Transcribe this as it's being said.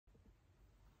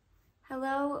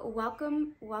Hello,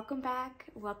 welcome back.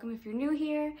 Welcome if you're new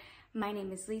here. My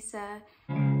name is Lisa.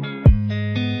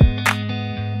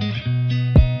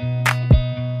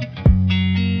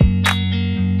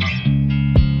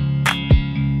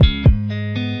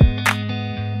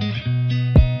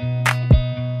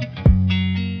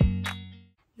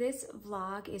 This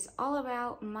vlog is all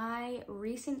about my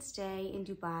recent stay in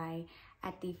Dubai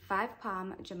at the 5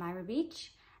 Palm Jumeirah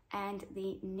Beach and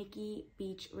the Nikki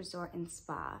Beach Resort and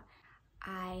Spa.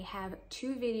 I have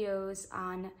 2 videos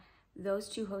on those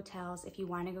 2 hotels if you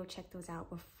want to go check those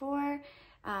out before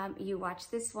you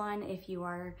watch this one, if you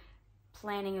are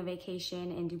planning a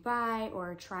vacation in Dubai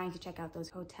or trying to check out those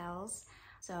hotels.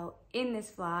 So in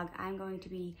this vlog, I'm going to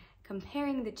be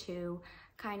comparing the 2,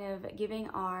 kind of giving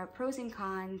our pros and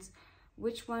cons,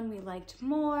 which one we liked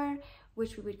more,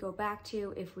 which we would go back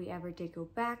to if we ever did go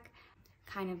back,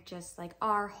 kind of just like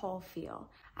our whole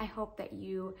feel. I hope that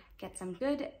you get some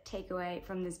good takeaway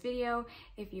from this video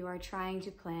if you are trying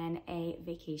to plan a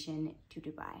vacation to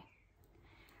Dubai.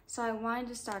 So I wanted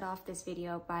to start off this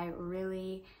video by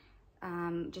really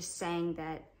just saying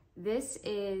that this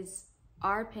is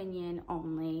our opinion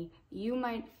only. You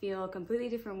might feel a completely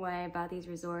different way about these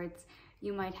resorts.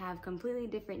 You might have completely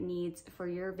different needs for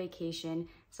your vacation.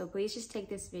 So please just take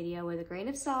this video with a grain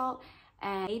of salt,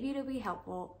 and maybe it'll be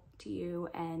helpful to you,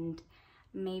 and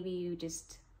maybe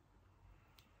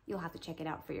you'll have to check it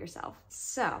out for yourself.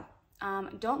 So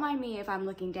don't mind me if I'm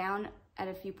looking down at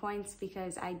a few points,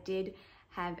 because I did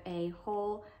have a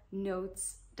whole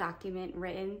notes document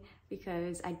written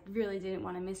because I really didn't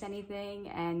want to miss anything,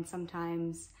 and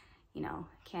sometimes, you know,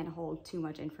 can't hold too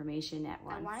much information at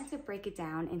once. I wanted to break it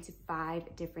down into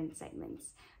 5 different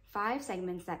segments. 5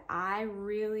 segments that I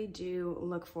really do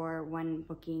look for when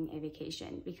booking a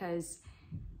vacation, because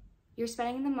you're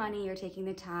spending the money, you're taking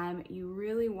the time, you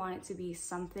really want it to be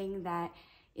something that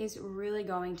is really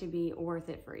going to be worth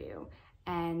it for you.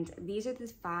 And these are the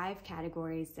 5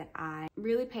 categories that I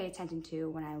really pay attention to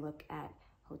when I look at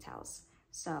hotels.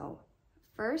 So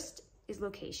first is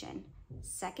location.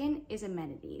 Second is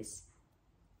amenities.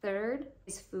 Third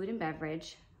is food and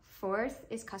beverage. 4th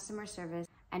is customer service.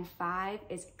 And 5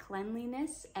 is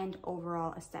cleanliness and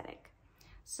overall aesthetic.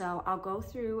 So I'll go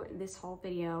through this whole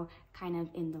video kind of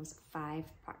in those 5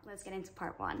 parts. Let's get into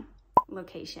part 1,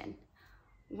 location.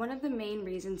 One of the main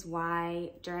reasons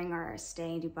why during our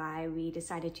stay in Dubai we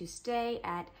decided to stay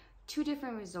at 2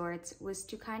 different resorts was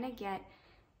to kind of get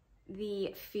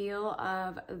the feel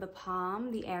of the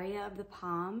Palm, the area of the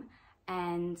Palm,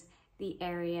 and the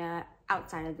area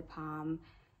outside of the Palm,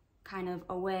 kind of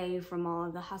away from all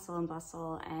of the hustle and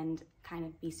bustle and kind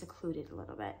of be secluded a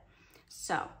little bit.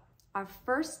 So our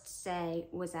first stay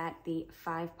was at the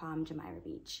 5 Palm Jumeirah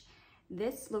Beach.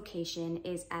 This location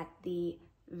is at the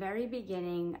very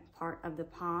beginning part of the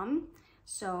Palm.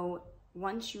 So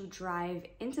once you drive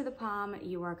into the Palm,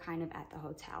 you are kind of at the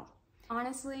hotel.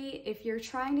 Honestly, if you're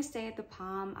trying to stay at the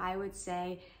Palm, I would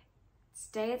say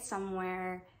stay at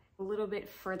somewhere a little bit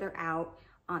further out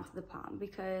onto the Palm,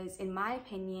 because in my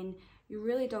opinion, you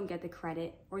really don't get the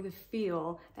credit or the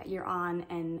feel that you're on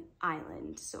an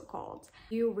island, so-called.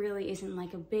 View really isn't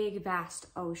like a big, vast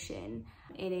ocean.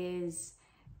 It is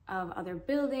of other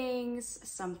buildings,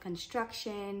 some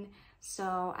construction.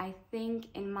 So I think,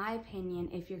 in my opinion,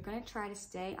 if you're gonna try to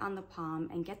stay on the Palm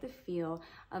and get the feel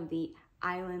of the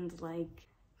island-like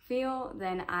feel,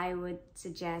 then I would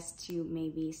suggest to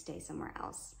maybe stay somewhere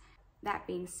else. That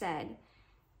being said,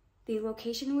 the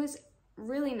location was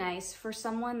really nice for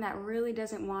someone that really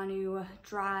doesn't want to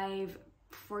drive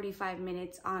 45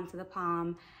 minutes onto the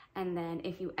Palm. And then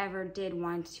if you ever did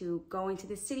want to go into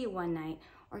the city one night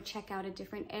or check out a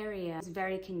different area, it's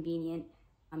very convenient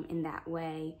in that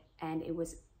way. And it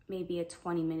was maybe a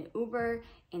 20-minute Uber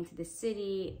into the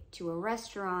city to a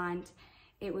restaurant.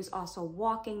 It was also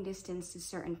walking distance to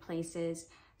certain places.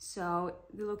 So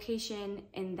the location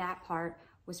in that part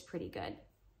was pretty good.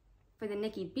 For the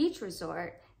Nikki Beach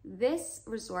Resort, this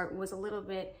resort was a little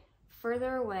bit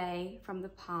further away from the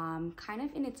Palm, kind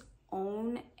of in its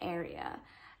own area.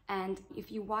 And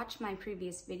if you watch my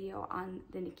previous video on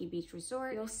the Nikki Beach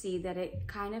Resort, you'll see that it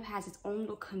kind of has its own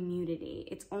little community,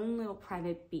 its own little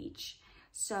private beach.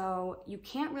 So you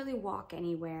can't really walk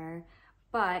anywhere,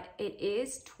 but it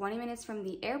is 20 minutes from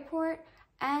the airport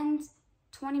and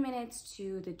 20 minutes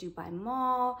to the Dubai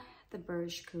Mall, the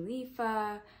Burj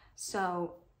Khalifa.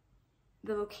 So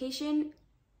the location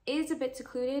is a bit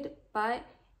secluded, but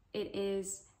it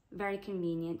is very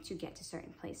convenient to get to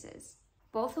certain places.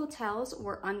 Both hotels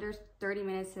were under 30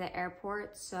 minutes to the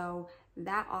airport, so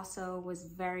that also was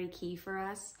very key for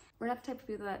us. we're not the type of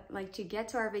people that like to get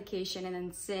to our vacation and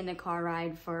then sit in a car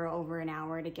ride for over an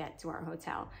hour to get to our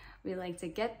hotel. We like to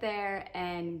get there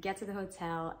and get to the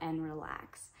hotel and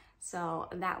relax. So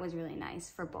that was really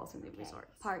nice for both of the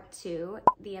resorts. Part 2,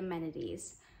 the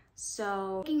amenities.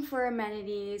 So looking for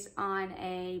amenities on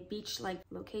a beach-like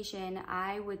location,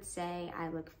 I would say I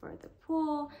look for the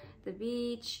pool, the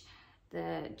beach,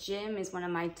 the gym is one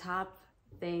of my top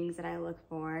things that I look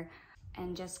for,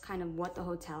 and just kind of what the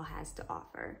hotel has to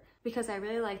offer. Because I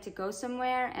really like to go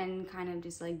somewhere and kind of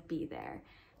just like be there.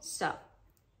 So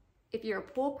if you're a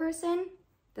pool person,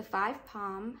 the Five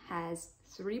Palm has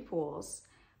 3 pools.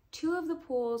 2 of the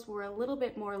pools were a little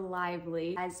bit more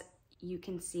lively. As you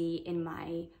can see in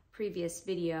my previous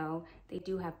video, they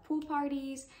do have pool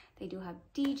parties, they do have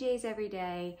DJs every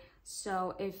day.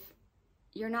 So if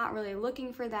you're not really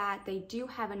looking for that, they do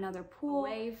have another pool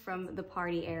away from the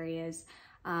party areas,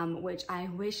 which I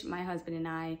wish my husband and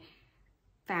I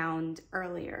found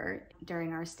earlier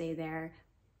during our stay there.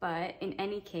 But in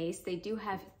any case, they do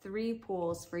have 3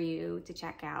 pools for you to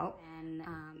check out. And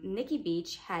Nikki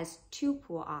Beach has 2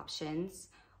 pool options.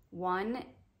 One,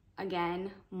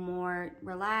 again, more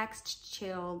relaxed,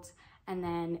 chilled, and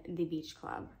then the beach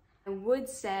club. I would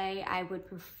say I would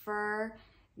prefer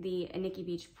the Nikki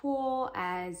Beach pool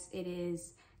as it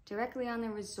is directly on the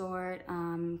resort,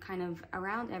 kind of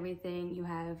around everything. You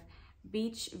have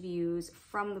beach views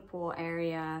from the pool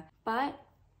area, but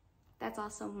that's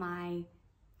also my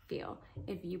feel.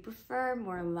 If you prefer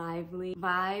more lively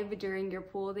vibe during your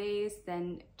pool days,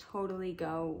 then totally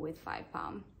go with Five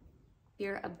Palm. If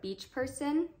you're a beach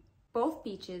person, both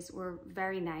beaches were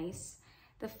very nice.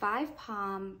 The Five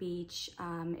Palm beach,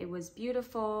 it was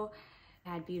beautiful. It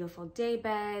had beautiful day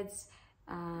beds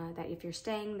that if you're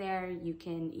staying there, you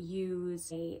can use.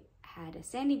 They had a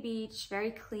sandy beach,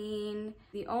 very clean.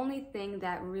 The only thing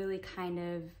that really kind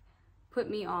of put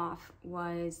me off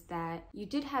was that you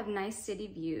did have nice city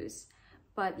views,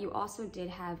 but you also did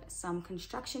have some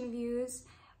construction views,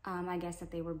 I guess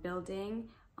that they were building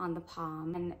on the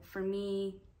Palm. And for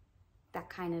me, that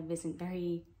kind of isn't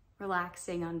very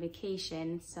relaxing on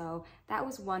vacation. So that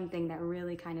was one thing that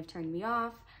really kind of turned me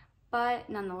off. But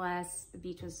nonetheless, the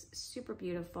beach was super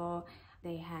beautiful.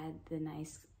 They had the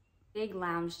nice big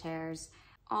lounge chairs.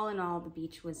 All in all, the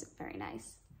beach was very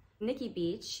nice. Nikki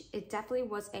Beach, it definitely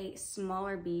was a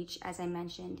smaller beach. As I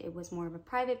mentioned, it was more of a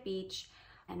private beach,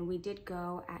 and we did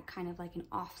go at kind of like an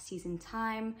off-season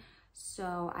time.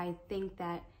 So I think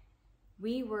that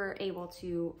we were able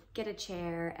to get a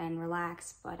chair and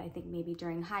relax, but I think maybe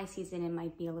during high season, it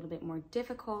might be a little bit more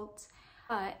difficult.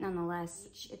 But nonetheless, the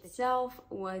beach itself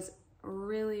was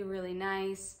really, really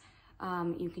nice.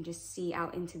 You can just see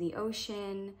out into the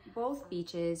ocean. Both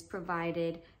beaches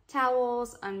provided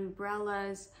towels,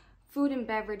 umbrellas, food and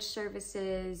beverage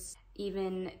services,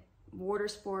 even water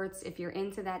sports. If you're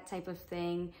into that type of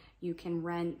thing, you can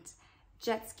rent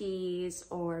jet skis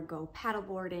or go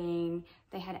paddleboarding.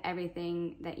 They had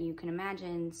everything that you can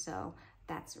imagine, so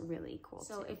that's really cool.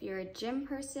 So if you're a gym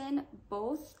person,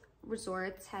 both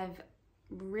resorts have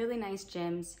really nice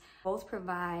gyms. Both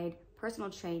provide personal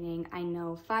training. I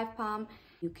know Five Palm,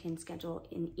 you can schedule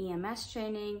an EMS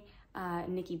training.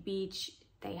 Nikki Beach,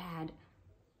 they had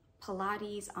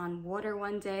Pilates on water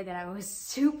one day that I was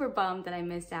super bummed that I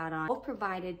missed out on. Both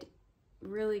provided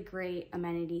really great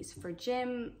amenities for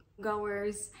gym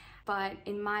goers, but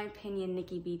in my opinion,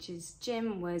 Nikki Beach's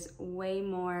gym was way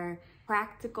more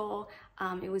practical.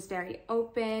 It was very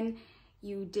open.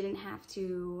 You didn't have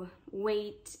to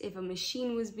wait if a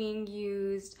machine was being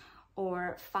used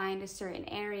or find a certain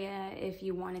area if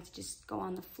you wanted to just go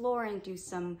on the floor and do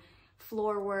some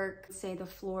floor work. Say the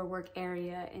floor work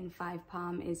area in Five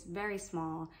Palm is very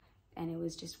small and it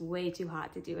was just way too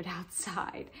hot to do it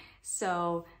outside.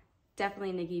 So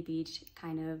definitely Nikki Beach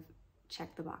kind of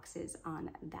checked the boxes on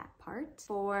that part.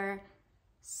 For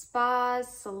spas,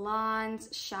 salons,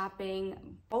 shopping,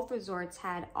 both resorts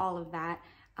had all of that.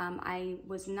 I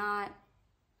was not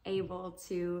able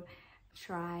to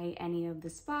try any of the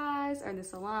spas or the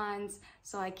salons,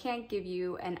 so I can't give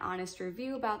you an honest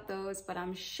review about those, but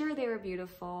I'm sure they were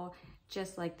beautiful,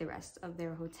 just like the rest of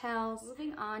their hotels.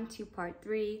 Moving on to part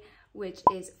 3, which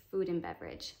is food and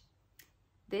beverage.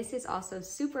 This is also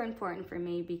super important for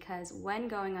me because when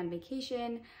going on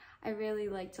vacation, I really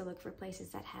like to look for places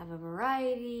that have a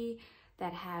variety,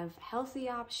 that have healthy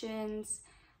options,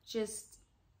 just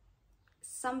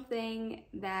something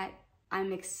that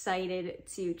I'm excited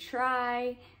to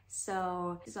try.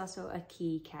 So this is also a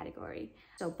key category.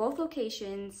 So both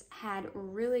locations had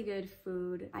really good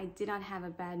food. I did not have a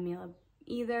bad meal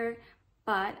either,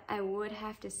 but I would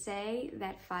have to say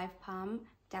that Five Palm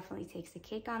definitely takes the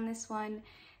cake on this one.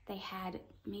 They had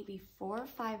maybe 4 or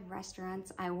 5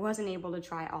 restaurants. I wasn't able to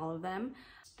try all of them.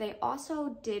 They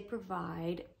also did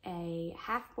provide a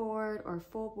half board or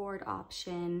full board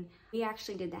option. We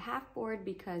actually did the half board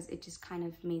because it just kind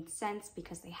of made sense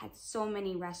because they had so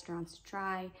many restaurants to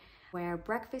try, where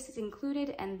breakfast is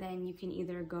included, and then you can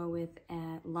either go with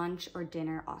lunch or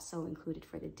dinner also included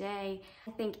for the day.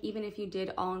 I think even if you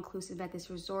did all-inclusive at this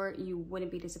resort, you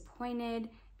wouldn't be disappointed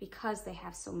because they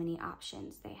have so many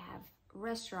options. They have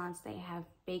restaurants, they have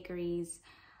bakeries,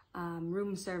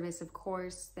 room service, of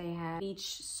course, they have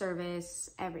beach service,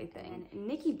 everything. And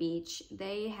Nikki Beach,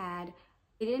 they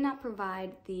did not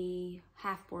provide the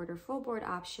half board or full board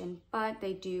option, but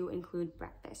they do include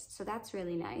breakfast. So that's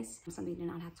really nice, something you do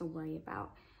not have to worry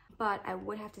about. But I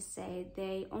would have to say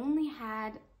they only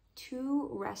had 2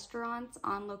 restaurants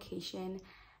on location,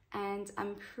 and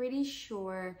I'm pretty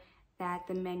sure that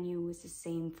the menu was the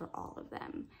same for all of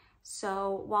them.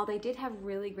 So while they did have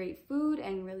really great food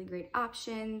and really great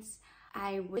options,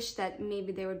 I wish that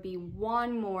maybe there would be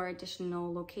one more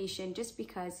additional location, just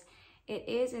because it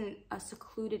is in a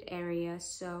secluded area.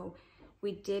 So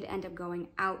we did end up going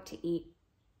out to eat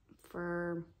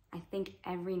for, I think,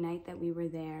 every night that we were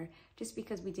there, just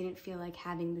because we didn't feel like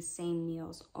having the same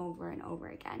meals over and over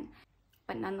again.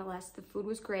 But nonetheless, the food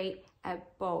was great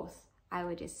at both. I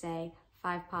would just say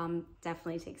 5 Palm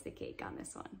definitely takes the cake on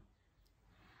this one.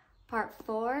 Part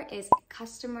 4 is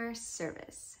customer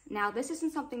service. Now, this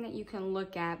isn't something that you can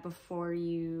look at before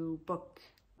you book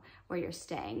where you're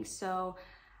staying. So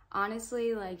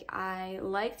honestly, like, I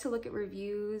like to look at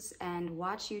reviews and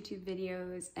watch YouTube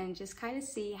videos and just kind of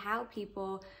see how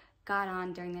people got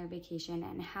on during their vacation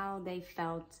and how they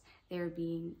felt they were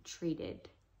being treated.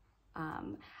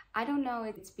 I don't know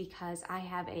if it's because I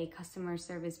have a customer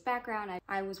service background.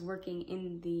 I was working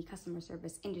in the customer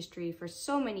service industry for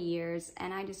so many years,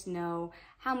 and I just know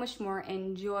how much more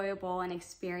enjoyable an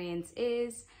experience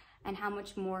is and how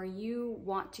much more you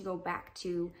want to go back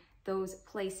to those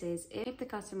places if the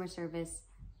customer service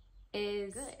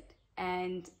is good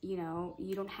and, you know,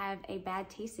 you don't have a bad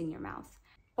taste in your mouth.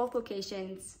 Both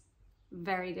locations,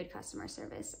 very good customer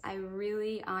service. I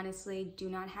really honestly do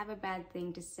not have a bad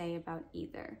thing to say about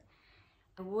either.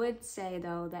 I would say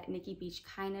though that Nikki Beach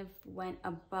kind of went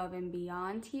above and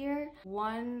beyond here.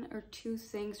 1 or 2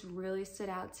 things really stood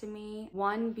out to me.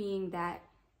 One being that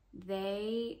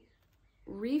they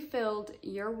refilled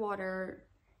your water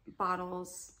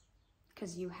bottles,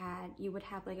 because you would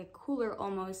have like a cooler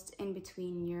almost in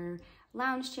between your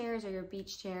lounge chairs or your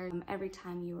beach chairs every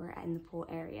time you were in the pool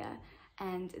area.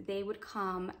 And they would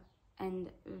come and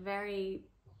very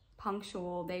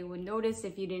punctual. They would notice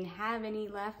if you didn't have any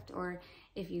left or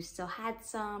if you still had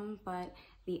some, but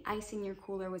the ice in your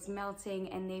cooler was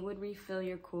melting, and they would refill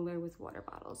your cooler with water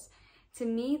bottles. To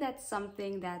me, that's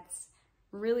something that's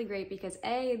really great because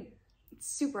A, it's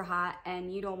super hot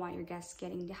and you don't want your guests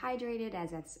getting dehydrated,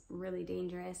 as that's really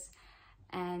dangerous.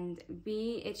 And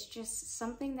B, it's just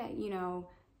something that, you know,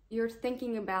 you're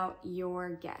thinking about your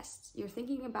guests. You're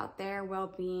thinking about their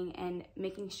well-being and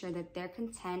making sure that they're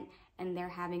content and they're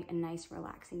having a nice,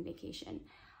 relaxing vacation.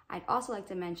 I'd also like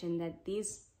to mention that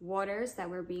these waters that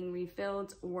were being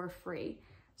refilled were free.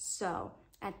 So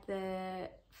at the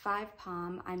 5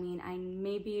 Palm, I mean,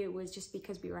 maybe it was just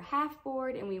because we were half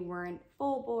board and we weren't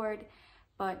full board,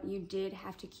 but you did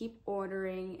have to keep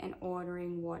ordering and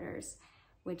ordering waters,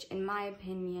 which in my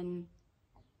opinion,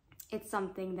 it's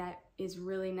something that is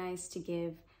really nice to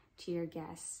give to your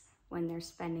guests when they're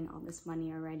spending all this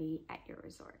money already at your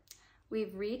resort.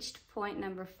 We've reached point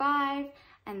number 5,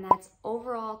 and that's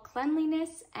overall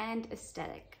cleanliness and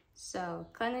aesthetic. So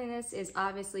cleanliness is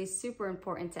obviously super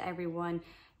important to everyone.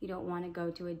 You don't want to go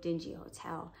to a dingy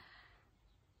hotel.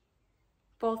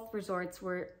 Both resorts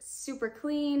were super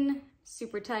clean,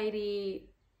 super tidy.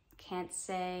 Can't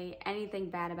say anything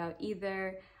bad about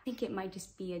either. I think it might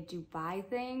just be a Dubai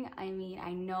thing. I mean,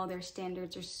 I know their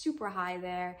standards are super high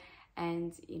there,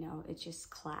 and you know, it's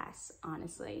just class,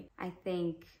 honestly. I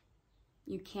think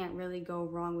you can't really go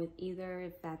wrong with either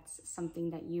if that's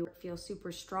something that you feel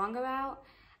super strong about.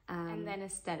 And then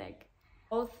aesthetic,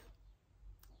 both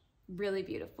really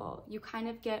beautiful. You kind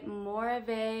of get more of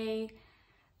a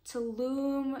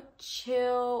Tulum,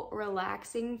 chill,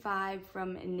 relaxing vibe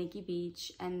from Nikki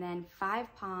Beach, and then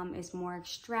 5 Palm is more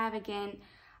extravagant.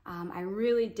 I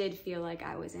really did feel like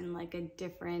I was in like a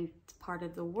different part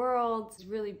of the world. It's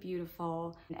really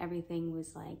beautiful, and everything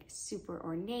was like super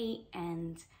ornate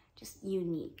and just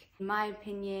unique. In my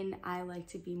opinion, I like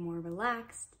to be more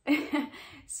relaxed.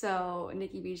 So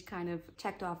Nikki Beach kind of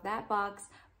checked off that box,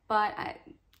 but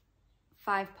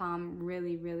 5 Palm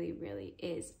really, really, really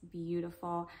is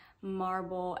beautiful.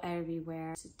 marble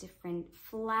everywhere, different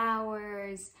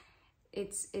flowers.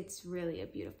 It's really a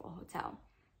beautiful hotel.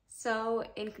 So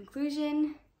in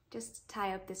conclusion, just to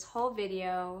tie up this whole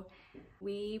video,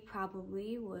 we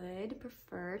probably would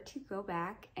prefer to go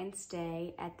back and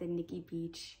stay at the Nikki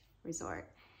Beach Resort.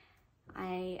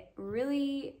 I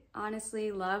really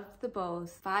honestly loved the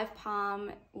both. Five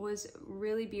Palm was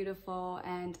really beautiful,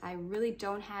 and I really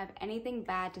don't have anything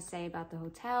bad to say about the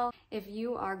hotel. If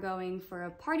you are going for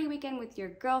a party weekend with your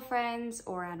girlfriends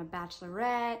or on a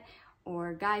bachelorette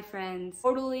or guy friends,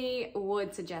 totally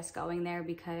would suggest going there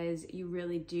because you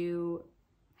really do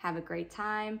have a great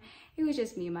time. It was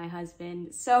just me and my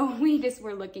husband, so we just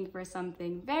were looking for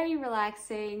something very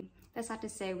relaxing. That's not to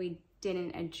say we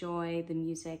didn't enjoy the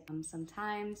music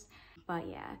sometimes, but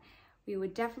yeah, we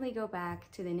would definitely go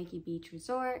back to the Nikki Beach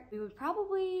Resort. We would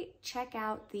probably check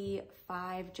out the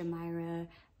 5 Jumeirah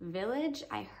Village.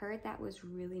 I heard that was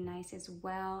really nice as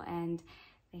well, and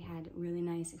they had really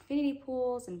nice infinity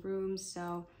pools and rooms,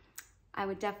 so I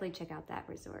would definitely check out that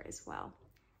resort as well.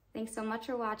 Thanks so much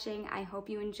for watching. I hope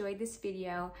you enjoyed this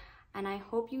video, and I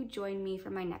hope you join me for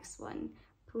my next one.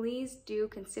 Please do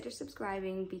consider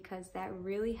subscribing because that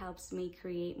really helps me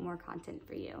create more content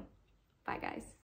for you. Bye guys.